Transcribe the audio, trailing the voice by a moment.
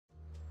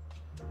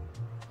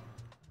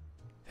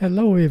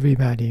Hello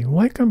everybody,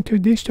 welcome to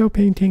Digital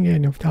Painting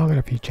and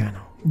Photography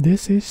channel.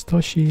 This is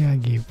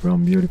Toshiaki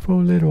from beautiful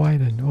little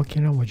island,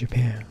 Okinawa,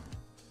 Japan.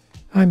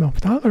 I'm a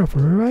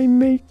photographer. I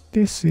made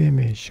this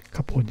image a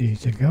couple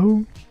days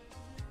ago,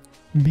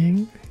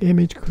 being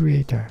image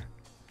creator,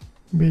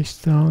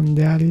 based on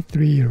DALL-E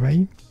 3,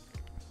 right?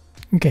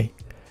 Okay,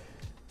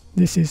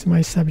 this is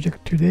my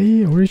subject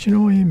today,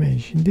 original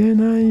image. Then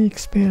I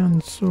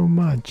expand so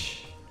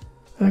much.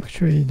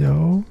 Actually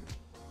though,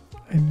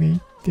 I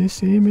made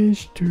this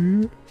image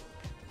to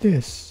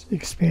this,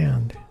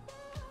 expand.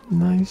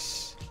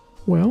 Nice,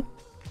 well,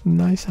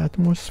 nice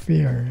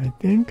atmosphere, I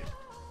think.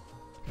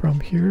 From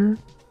here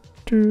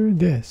to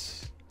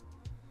this.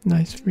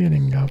 Nice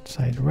feeling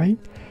outside, right?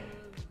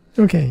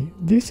 Okay,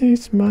 this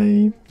is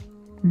my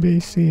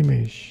base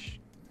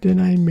image. Then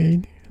I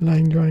made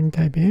line drawing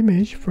type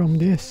image from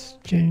this.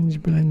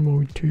 Change blend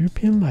mode to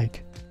pin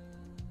light.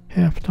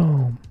 Half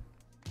tone.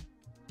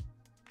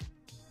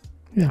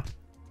 Yeah.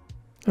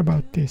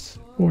 About this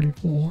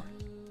 44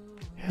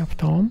 half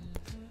tone.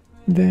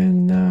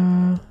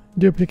 Then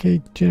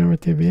duplicate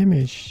generative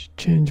image,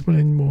 change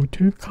blend mode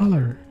to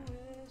color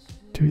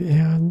to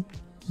add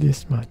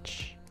this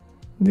much.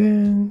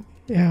 Then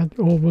add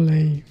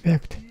overlay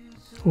effect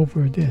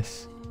over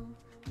this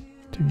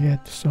to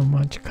get so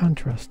much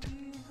contrast.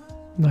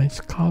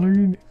 Nice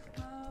colored,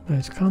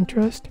 nice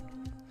contrast.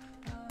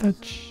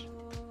 Touch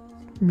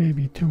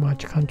maybe too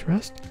much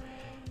contrast.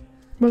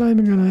 But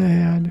I'm gonna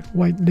add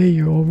white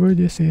layer over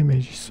this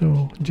image,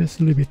 so just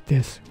leave it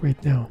this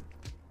right now.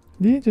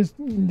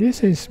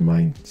 This is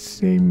my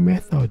same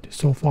method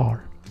so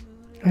far.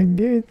 I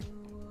did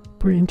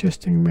pretty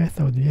interesting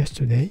method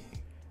yesterday.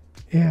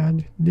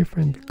 Add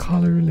different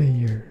color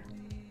layer.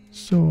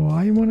 So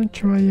I wanna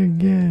try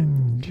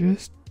again,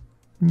 just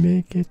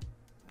make it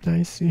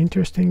nice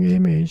interesting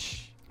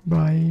image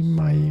by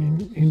my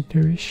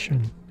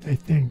intuition, I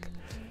think.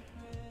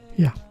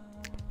 Yeah,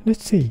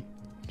 let's see.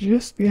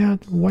 Just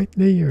add white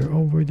layer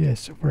over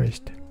this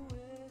first.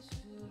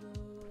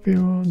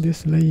 Fill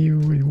this layer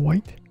with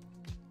white.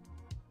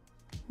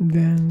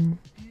 Then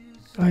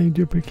I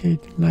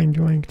duplicate line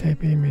drawing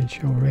type image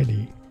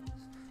already.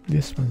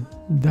 This one,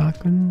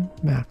 darken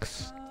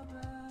max.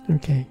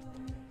 Okay,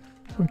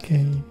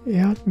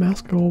 add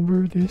mask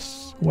over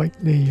this white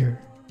layer.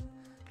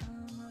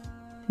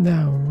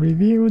 Now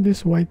reveal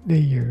this white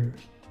layer.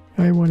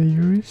 I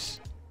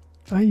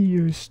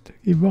used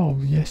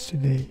Evolve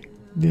yesterday.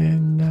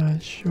 Then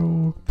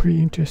show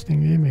pretty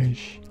interesting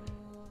image.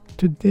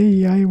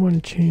 Today I want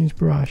to change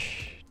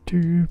brush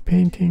to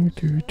painting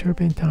to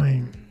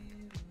turpentine.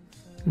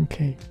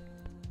 Okay,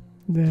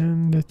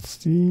 then let's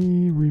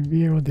see,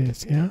 reveal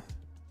this, yeah?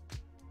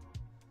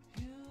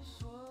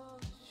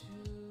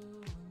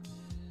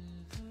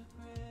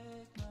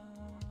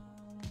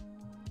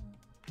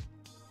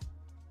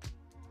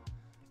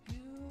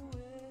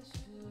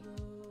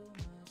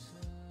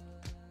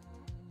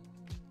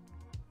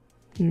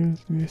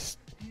 Use this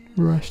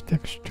brush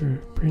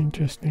texture, pretty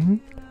interesting.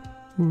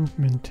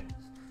 Movement.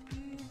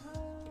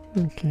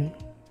 Okay,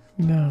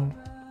 now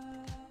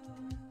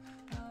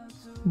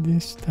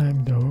this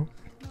time though,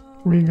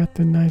 we got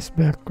the nice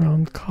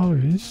background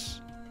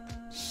colors,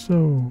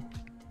 so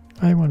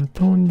I want to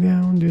tone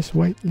down this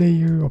white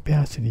layer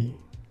opacity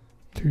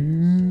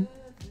to,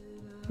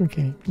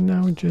 okay,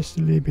 now just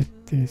leave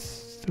it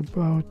this,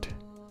 about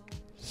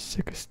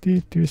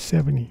 60 to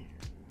 70,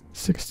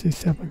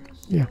 67,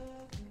 yeah.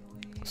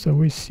 So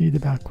we see the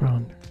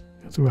background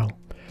as well.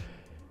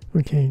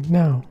 Okay,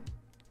 now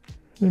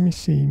let me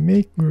see,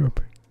 make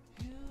group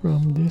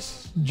from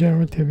this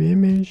generative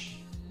image,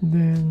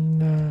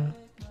 then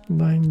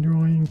line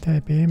drawing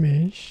type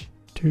image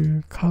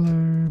to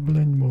color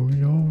blend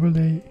mode,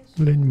 overlay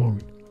blend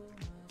mode.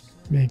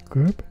 Make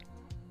group.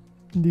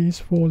 These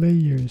 4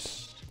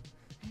 layers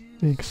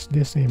makes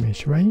this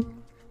image, right?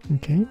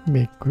 Okay,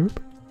 make group.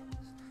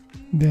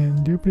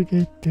 Then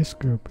duplicate this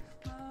group.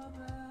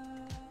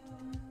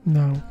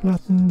 Now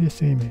flatten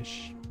this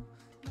image.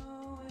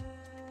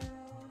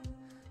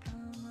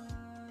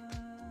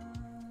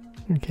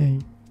 Okay,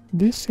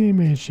 this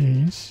image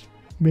is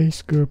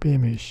base group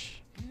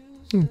image.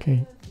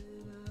 Okay,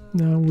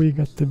 now we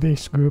got the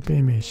base group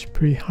image,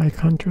 pretty high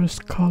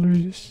contrast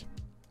colors.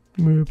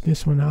 Move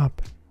this one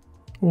up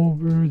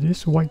over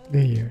this white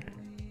layer.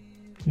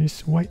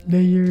 This white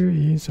layer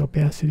is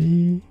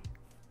opacity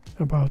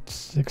about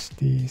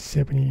 60,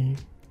 70.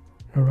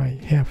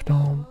 Alright, half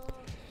tone.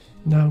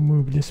 Now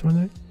move this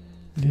one,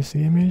 this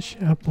image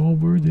up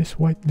over this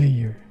white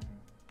layer.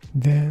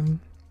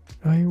 Then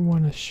I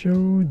want to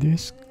show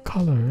this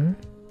color.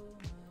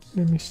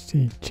 Let me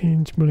see,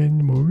 change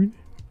blend mode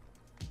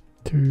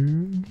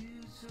to,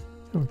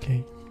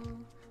 okay,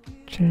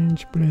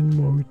 change blend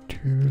mode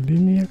to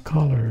linear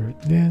color,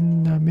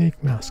 then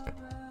make mask.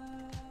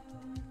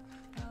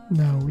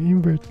 Now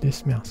invert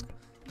this mask.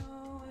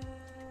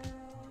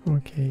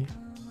 Okay,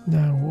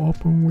 now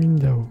open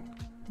window.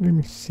 Let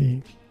me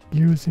see.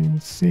 Using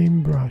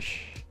same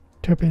brush,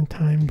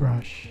 turpentine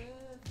brush.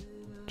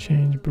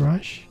 Change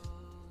brush.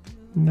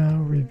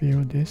 Now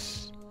reveal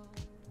this.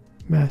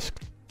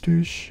 mask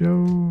to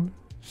show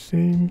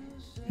same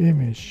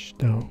image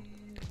though,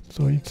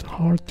 so it's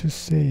hard to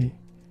say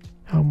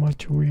how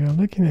much we are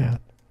looking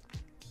at.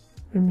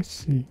 Let me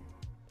see.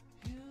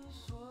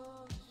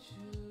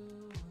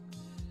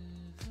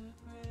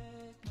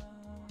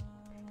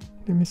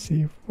 Let me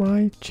see if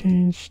I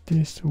change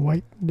this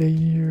white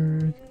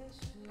layer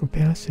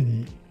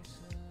opacity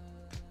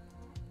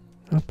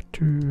up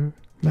to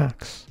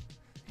max.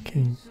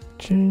 Okay,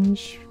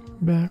 change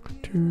back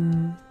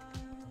to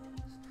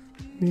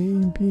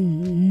maybe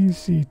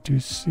easy to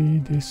see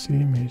this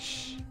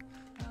image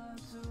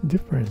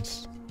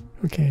difference.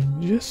 Okay,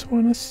 just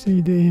want to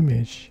see the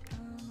image,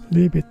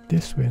 leave it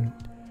this way.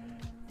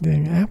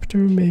 Then after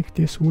make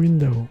this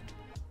window,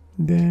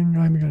 then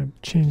I'm gonna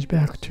change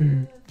back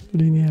to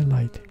linear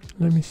light.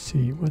 Let me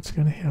see what's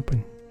gonna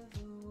happen.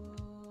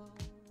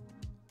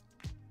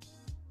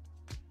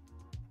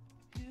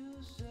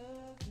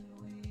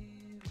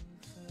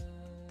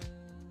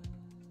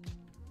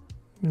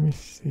 Let me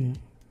see.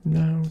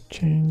 Now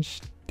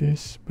change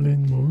this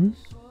blend mode.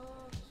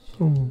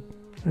 Oh,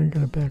 I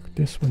gotta back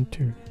this one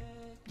too.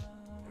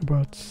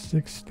 About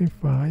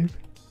 65.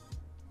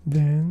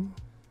 Then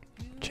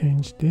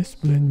change this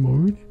blend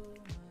mode.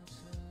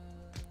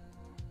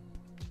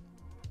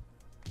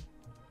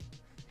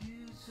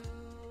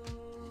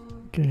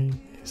 Okay,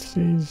 this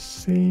is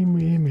same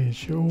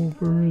image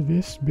over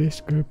this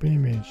base group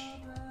image.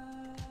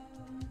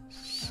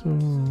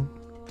 So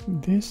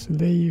this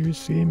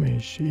layers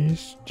image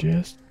is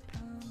just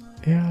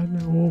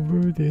add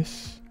over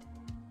this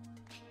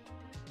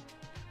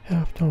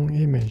halftone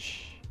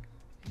image.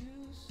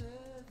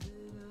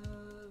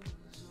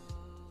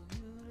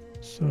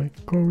 So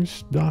it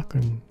goes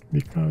darken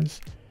because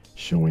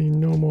showing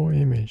no more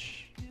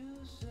image.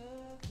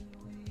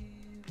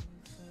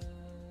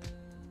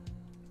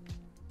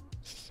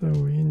 So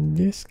in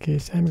this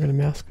case, I'm gonna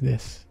mask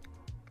this.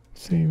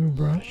 Same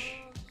brush.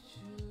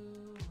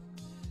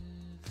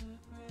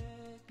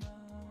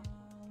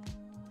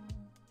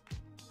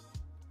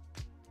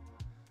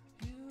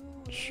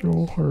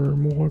 Show her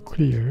more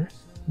clear,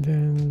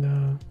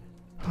 then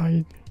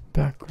hide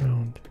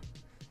background.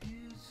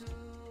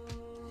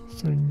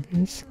 So in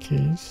this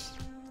case,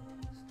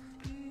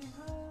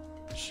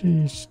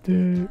 she's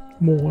the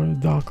more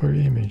darker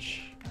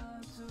image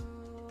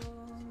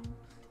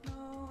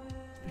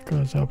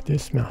because of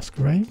this mask,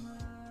 right?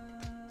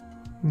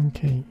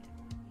 Okay,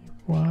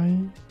 why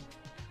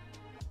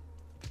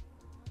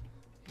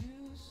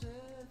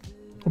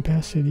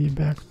opacity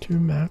back to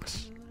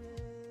max?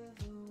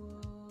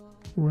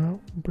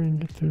 Well,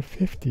 bring it to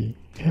 50,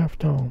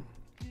 halftone.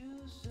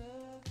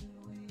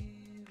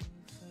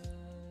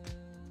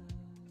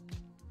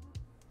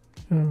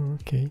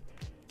 Okay,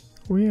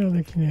 we are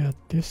looking at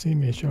this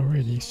image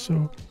already,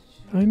 so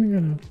I'm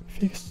gonna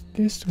fix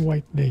this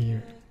white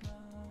layer.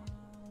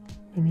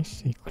 Let me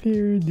see,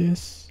 clear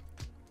this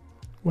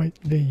white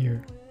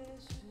layer.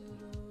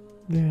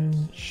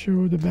 Then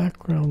show the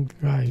background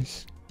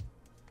guys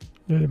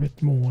a little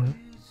bit more.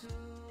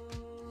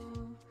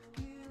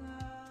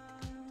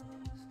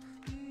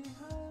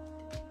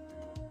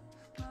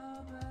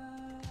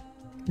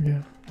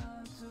 Yeah,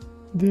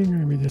 then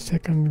gonna be the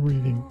second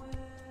reading.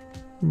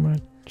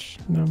 Not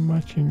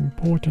much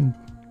important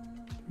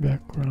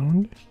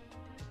background.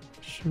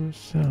 Show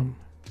some.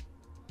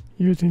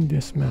 Using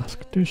this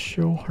mask to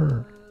show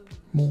her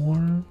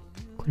more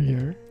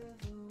clear.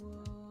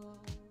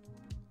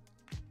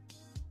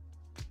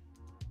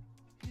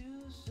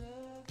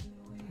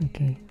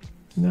 Okay,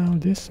 now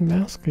this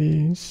mask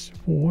is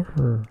for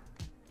her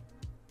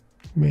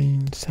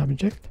main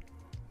subject.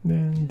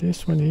 Then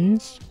this one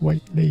is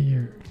white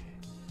layer,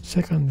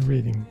 second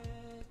reading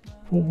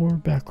for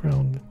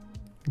background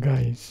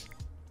guys.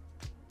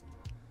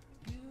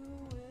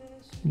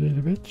 A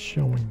little bit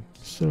showing,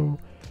 so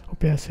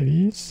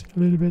opacity is a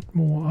little bit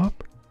more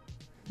up,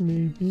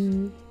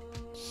 maybe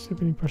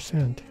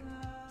 70%.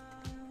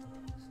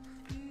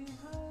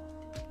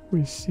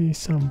 We see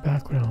some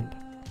background.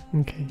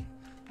 Okay,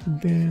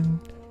 then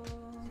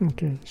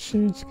okay,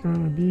 she's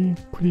gonna be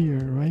clear,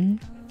 right?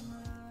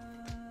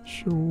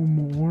 Show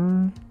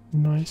more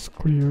nice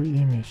clear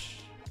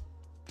image.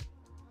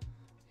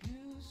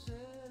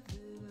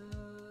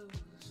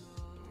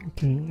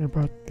 Okay,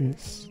 about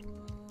this,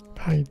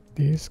 hide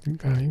this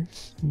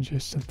guys,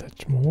 just a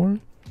touch more.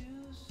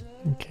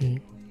 Okay,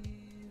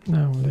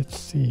 now let's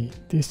see,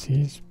 this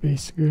is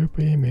base group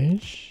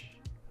image.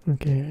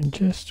 Okay, I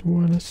just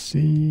wanna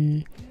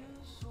see,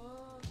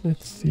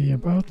 let's see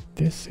about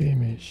this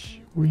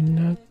image. We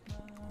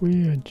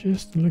are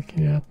just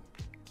looking at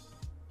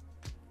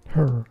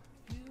her,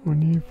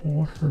 only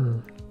for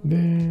her.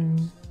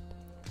 Then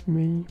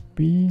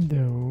maybe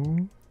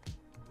though,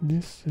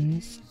 this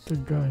is the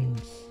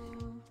guys.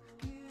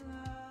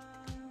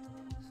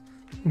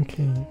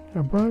 Okay,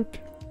 about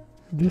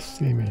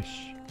this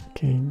image.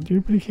 Okay,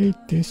 duplicate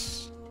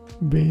this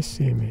base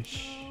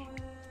image.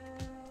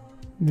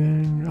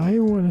 Then I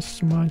want to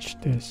smudge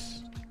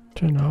this.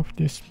 Turn off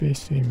this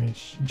base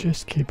image.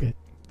 Just keep it,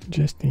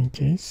 just in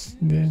case.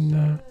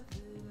 Then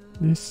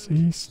this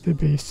is the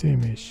base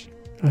image.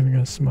 I'm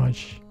gonna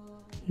smudge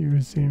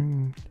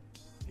using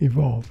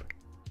evolve.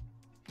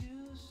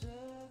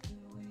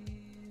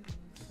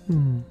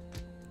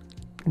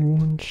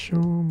 Won't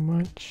show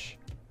much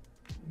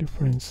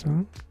difference,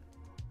 huh?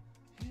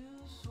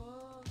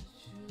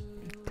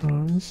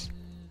 Because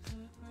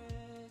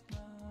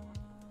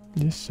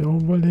this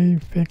overlay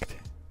effect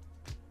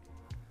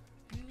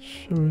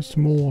shows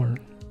more.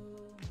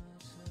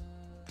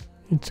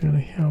 It's gonna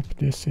help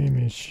this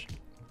image.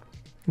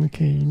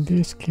 Okay, in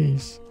this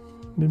case,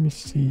 let me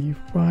see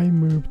if I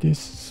move this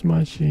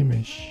smudge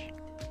image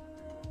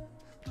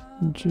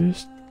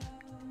just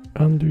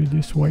under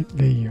this white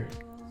layer.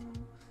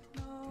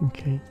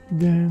 Okay,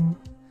 then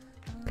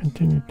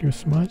continue to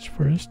smudge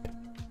first.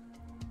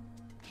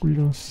 We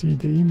don't see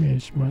the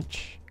image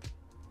much.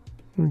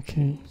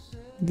 Okay,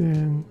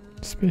 then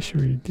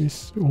especially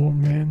this old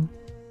man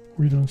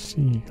we don't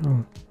see,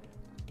 huh?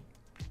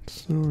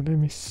 So let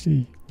me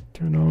see.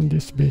 Turn on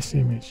this base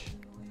image.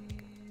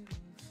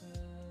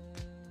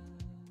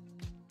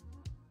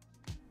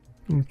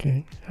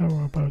 Okay, how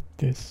about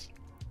this?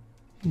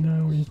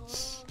 Now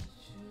it's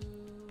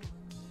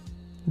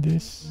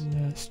this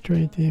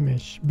straight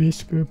image,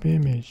 base group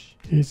image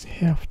is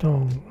half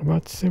tone,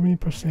 about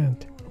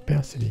 70%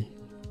 opacity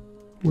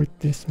with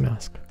this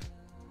mask.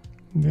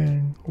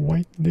 Then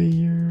white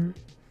layer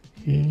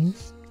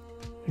is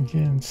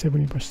again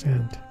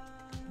 70%.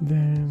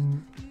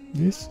 Then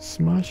this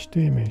smudged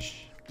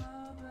image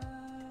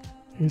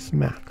is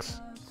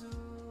max.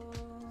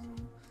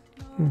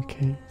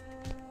 Okay,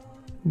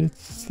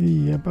 let's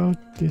see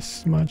about this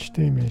smudged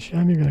image.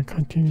 I'm gonna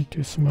continue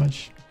to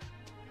smudge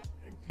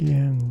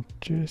again,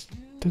 just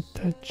a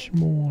touch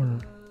more.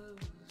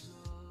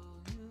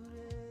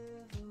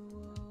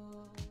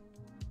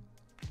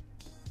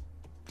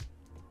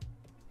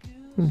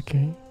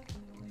 Okay,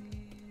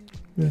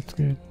 that's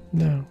good.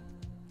 Now,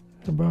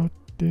 about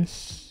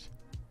this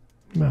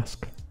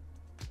mask.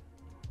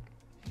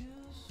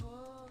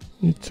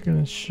 It's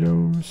gonna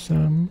show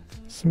some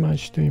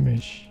smudged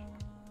image.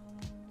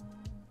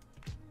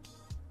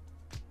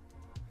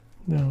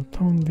 Now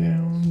tone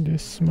down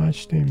this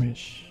smudged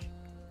image.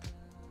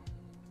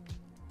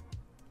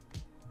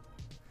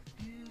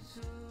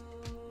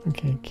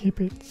 Okay,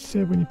 keep it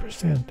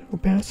 70%.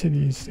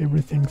 Opacity is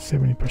everything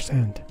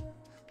 70%.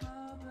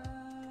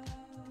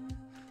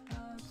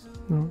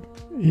 No,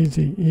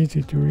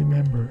 easy to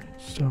remember.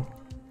 So,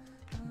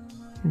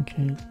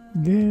 okay,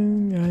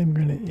 then I'm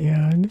gonna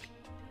add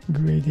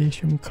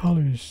gradation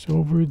colors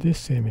over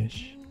this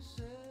image.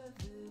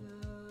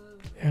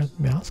 Add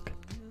mask.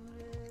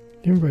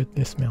 Invert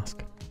this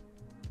mask.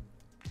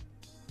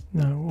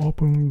 Now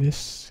open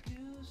this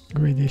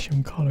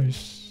gradation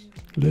colors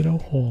little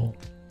hole.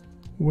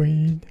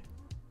 Wait.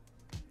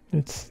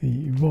 Let's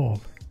see.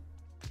 Evolve.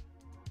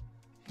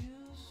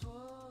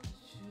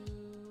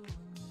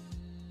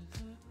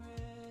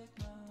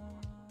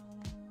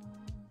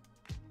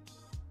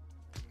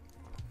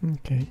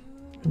 Okay.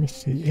 Let me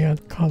see.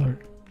 Add color.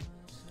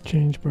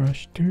 Change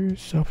brush to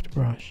soft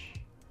brush.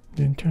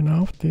 Then turn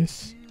off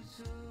this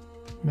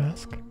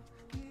mask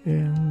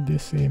and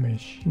this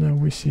image. Now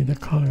we see the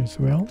color as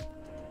well.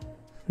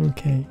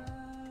 Okay.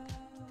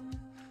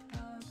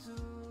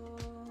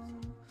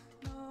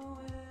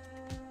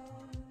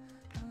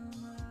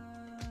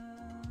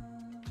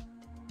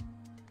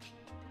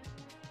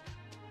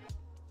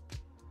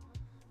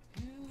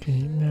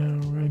 Okay, now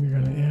I'm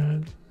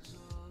gonna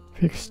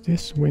fix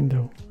this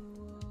window.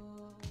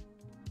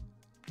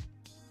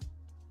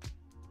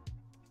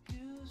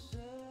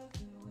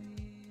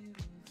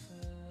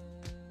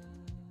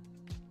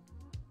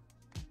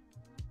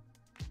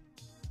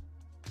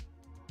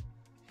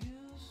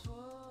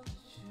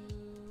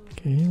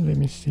 Okay, let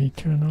me see,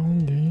 turn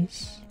on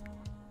this.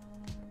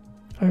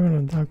 I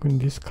want to darken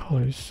this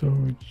color,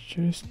 so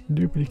just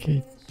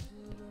duplicate.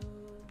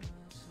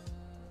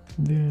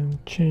 Then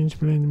change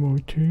blend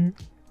mode to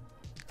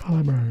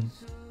color burn.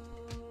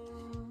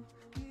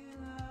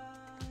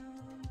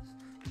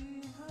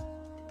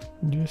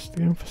 Just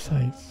to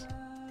emphasize.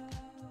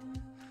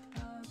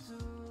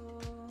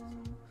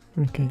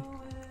 Okay.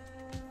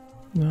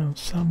 Now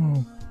some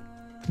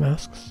of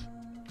masks.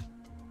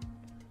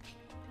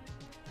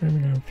 I'm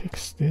gonna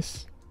fix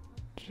this.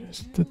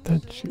 Just a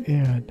touch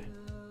add.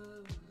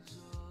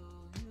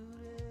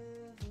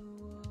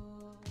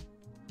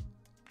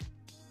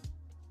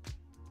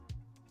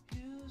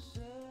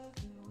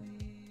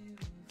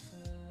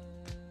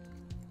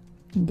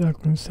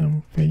 Darken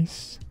some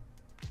face.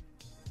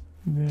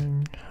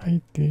 Then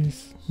hide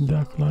these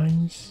dark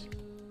lines.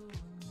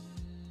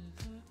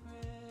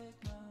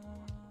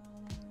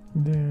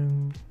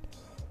 Then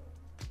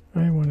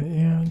I want to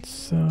add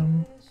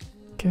some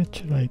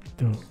catch light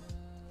though.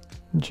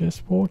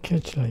 Just for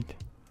catch light.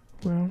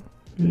 Well,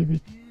 leave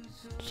it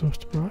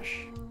soft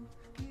brush.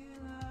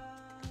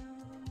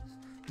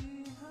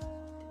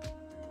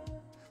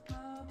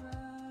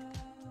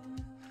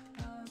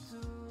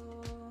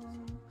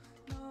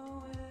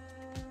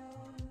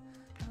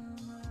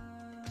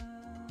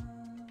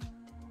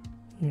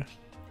 Yeah,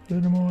 A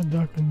little more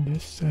dark on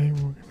this side.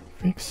 We're gonna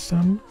fix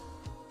some.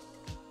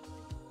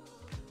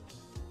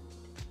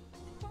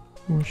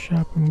 More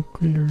sharp and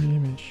clear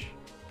image.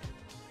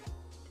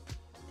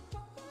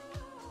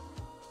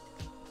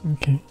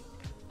 Okay.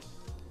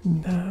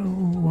 Now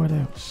what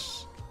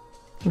else?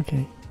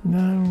 Okay,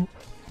 now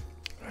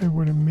I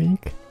wanna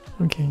make,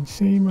 okay,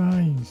 same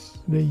eyes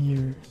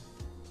layer.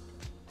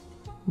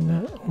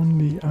 Not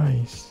only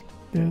eyes,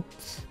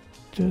 that's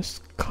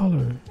just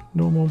color,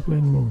 normal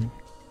blend mode.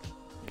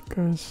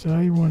 Because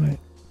I wanna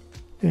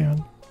add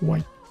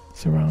white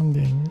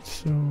surrounding,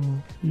 so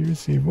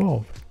use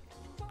evolve.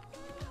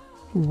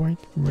 White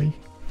ray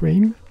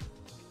frame.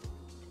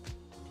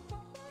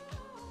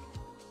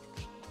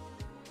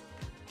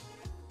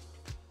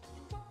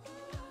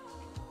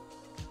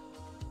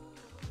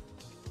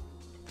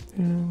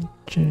 And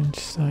change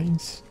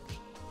size,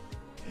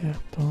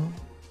 half tone.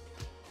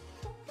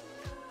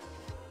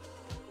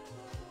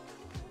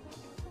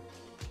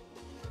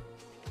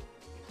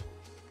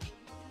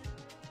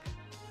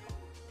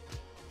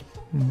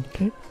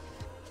 Okay,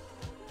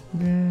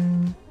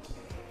 then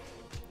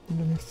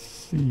let me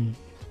see,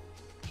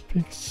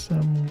 pick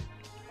some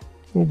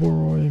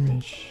overall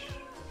image,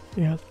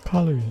 add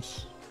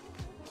colors.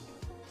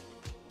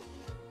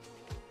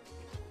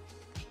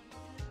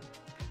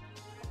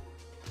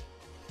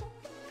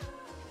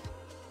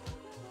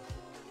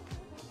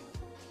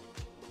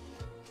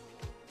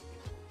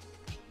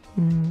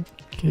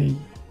 Okay.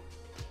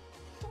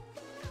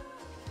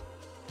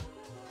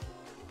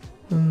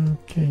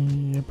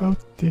 Okay, about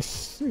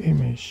this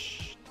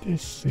image.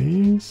 This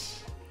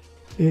is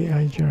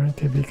AI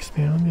generative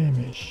expand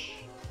image.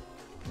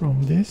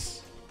 From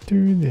this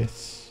to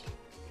this.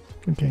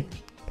 Okay.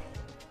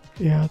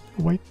 Add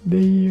white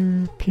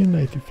layer pin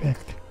light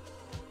effect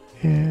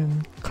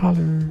and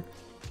color,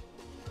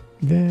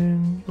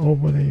 then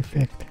overlay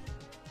effect.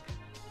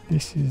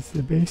 This is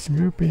the base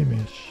group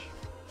image.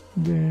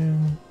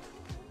 Then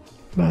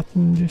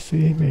flatten this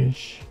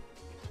image,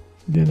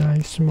 then I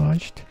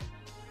smudged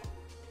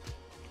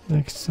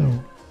like so.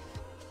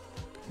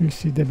 You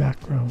see the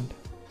background.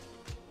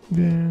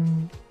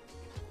 Then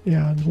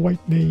add white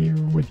layer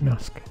with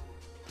mask.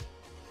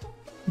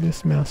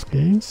 This mask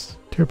is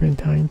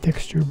turpentine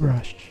texture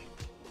brush.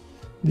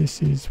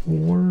 This is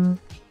for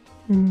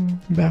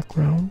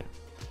background.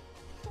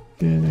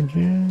 Then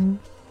again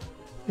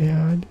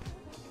add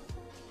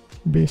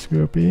base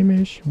group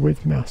image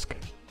with mask,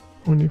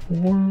 only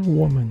for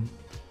woman.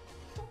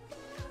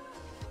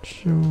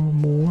 Show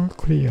more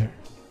clear.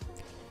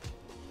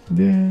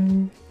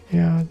 Then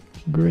add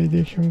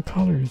gradation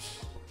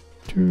colors,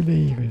 2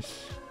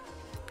 layers.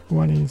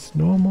 One is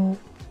normal,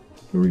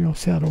 real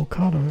shadow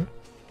color,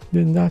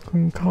 then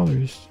darken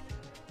colors.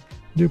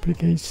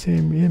 Duplicate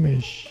same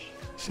image,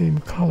 same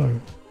color.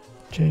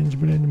 Change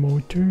blend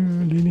mode to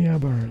linear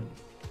burn.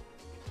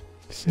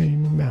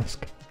 Same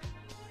mask.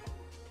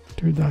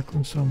 To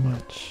darken so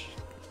much.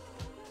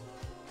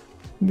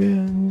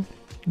 Then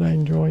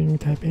line drawing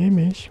type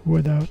image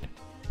without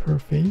her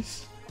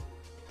face.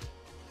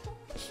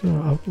 So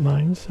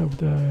outlines of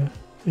the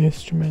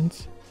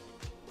instruments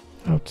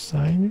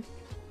outside.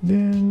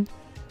 Then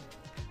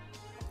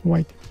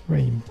white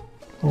frame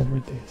over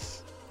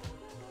this.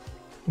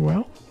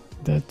 Well,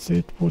 that's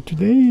it for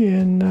today,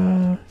 and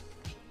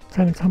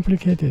kind of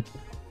complicated.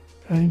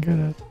 I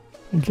gotta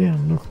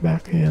again look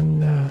back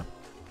and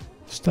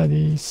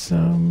study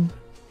some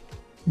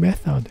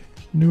method,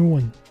 new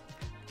one.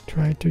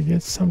 Try to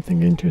get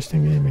something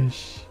interesting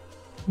image.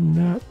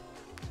 Not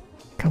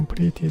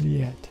completed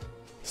yet.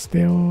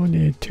 Still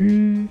need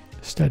to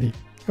study.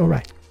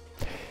 Alright.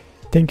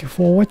 Thank you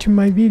for watching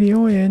my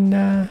video, and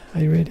I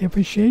really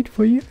appreciate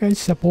for you guys'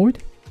 support.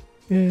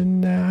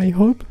 And I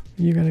hope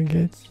you're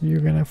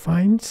gonna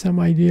find some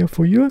idea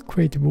for your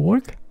creative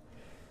work.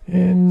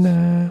 And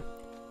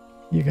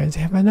you guys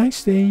have a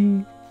nice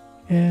day.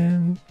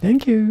 And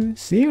thank you.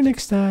 See you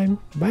next time.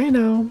 Bye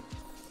now.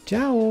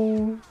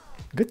 Ciao.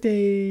 Good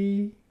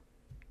day.